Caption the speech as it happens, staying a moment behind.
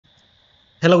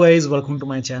Hello guys, welcome to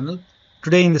my channel.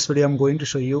 Today in this video I'm going to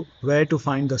show you where to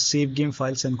find the save game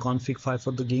files and config file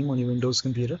for the game on your Windows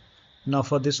computer. Now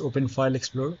for this, open File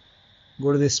Explorer,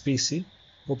 go to this PC,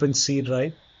 open C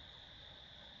drive.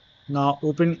 Now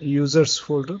open users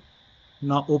folder.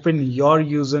 Now open your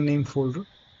username folder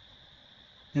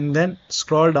and then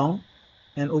scroll down,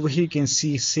 and over here you can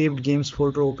see saved games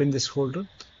folder. Open this folder.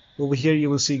 Over here you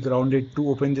will see Grounded 2.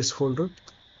 Open this folder,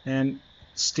 and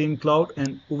Steam Cloud,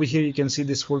 and over here you can see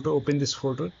this folder. Open this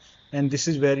folder, and this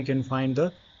is where you can find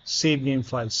the save game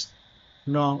files.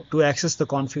 Now to access the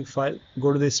config file,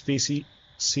 go to this PC,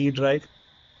 C drive,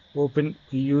 open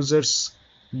users,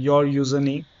 your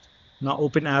username. Now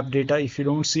open app data. If you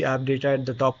don't see app data at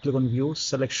the top, click on view,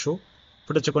 select show,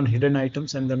 put a check on hidden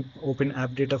items, and then open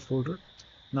app data folder.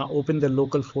 Now open the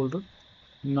local folder.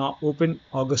 Now open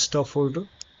Augusta folder,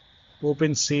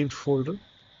 open saved folder,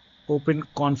 open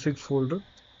config folder,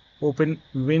 open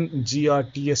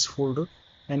WinGRTS folder,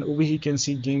 and over here you can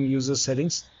see game user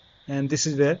settings, and this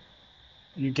is where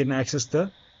you can access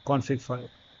the config file.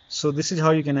 So this is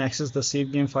how you can access the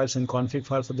save game files and config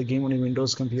file for the game on your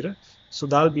Windows computer. So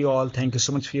that'll be all. Thank you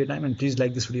so much for your time, and please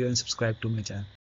like this video and subscribe to my channel.